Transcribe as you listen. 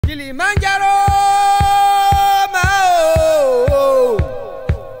Kilimandjaro,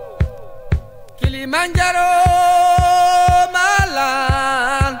 Kilimandjaro,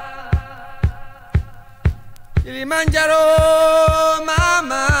 malan, Kilimandjaro,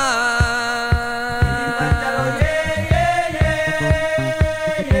 mama. Kilimandjaro,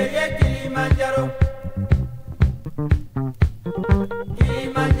 yeah, Kilimandjaro.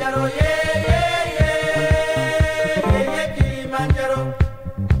 Kilimandjaro, yeah, Kilimandjaro.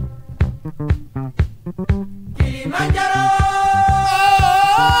 Kilimandjaro.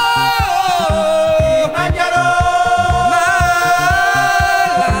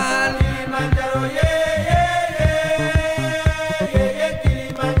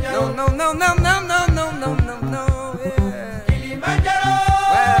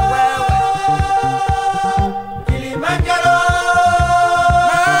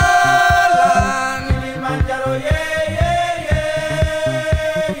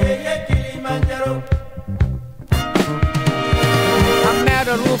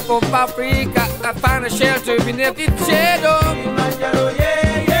 Of Africa, I find a shelter beneath its shadow.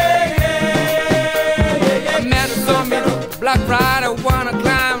 I met a summit, black pride, I wanna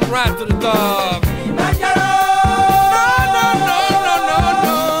climb right to the top.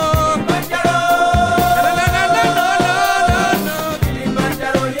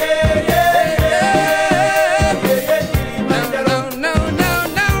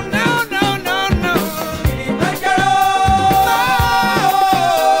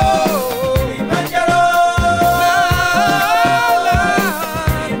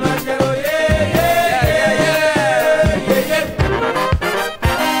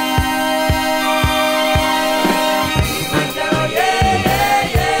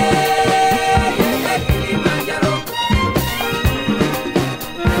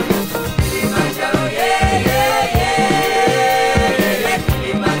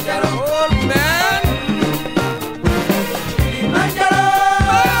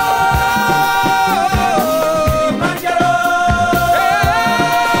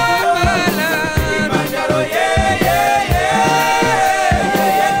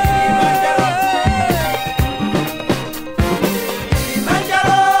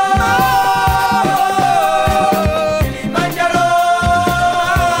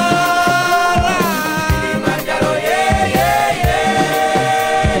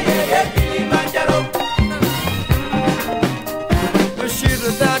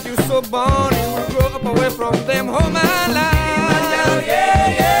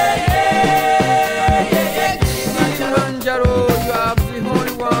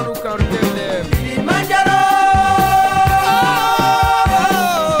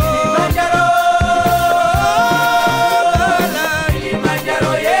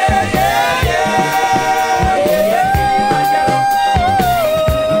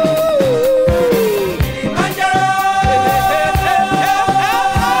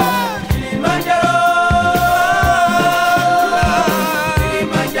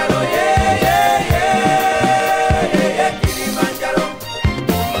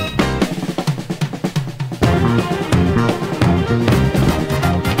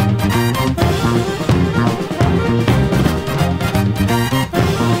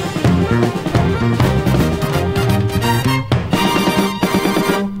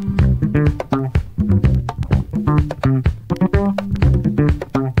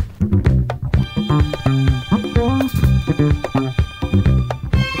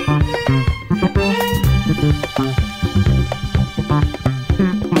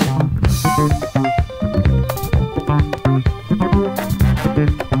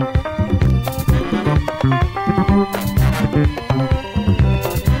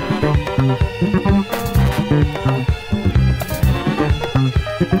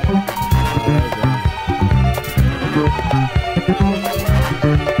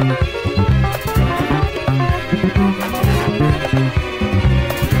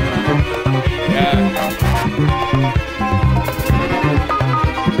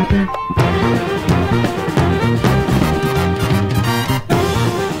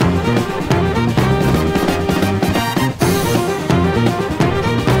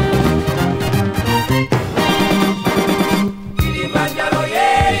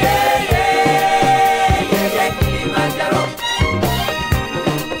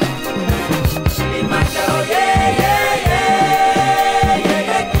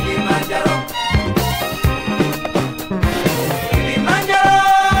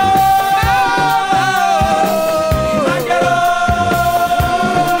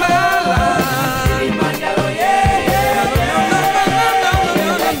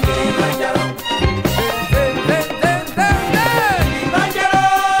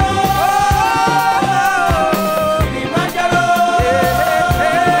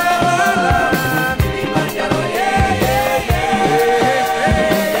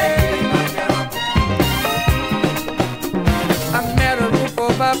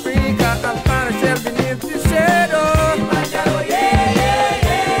 of Africa and find a shell beneath the shadow. Kilimandjaro, yeah, yeah,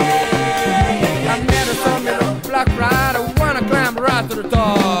 yeah. I met a summit, black rider, wanna climb right to the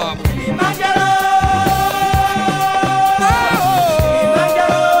top. Kilimandjaro.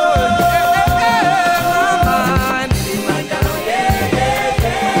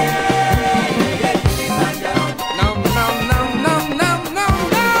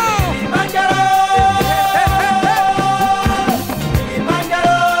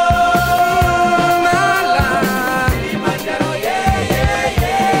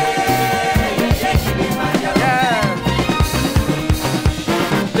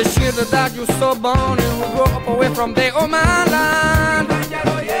 That you so born and who grew up away from there, oh my land.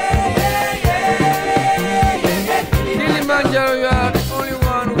 Kilimandjaro, yeah, yeah, yeah, yeah. Kilimandjaro, you are the only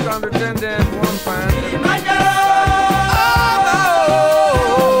one who can return them one fan. Kilimandjaro,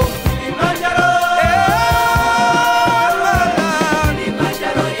 oh, Kilimandjaro, yeah, my land.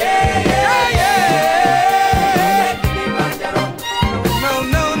 Kilimandjaro, yeah, yeah, yeah. Kilimandjaro, no,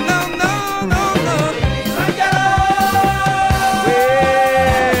 no, no, no, no, no. Kilimandjaro.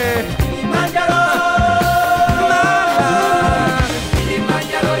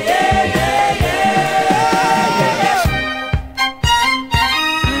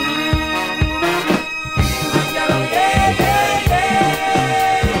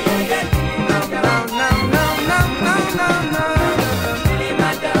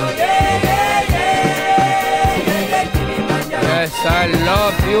 I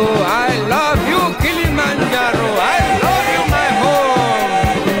love you, I love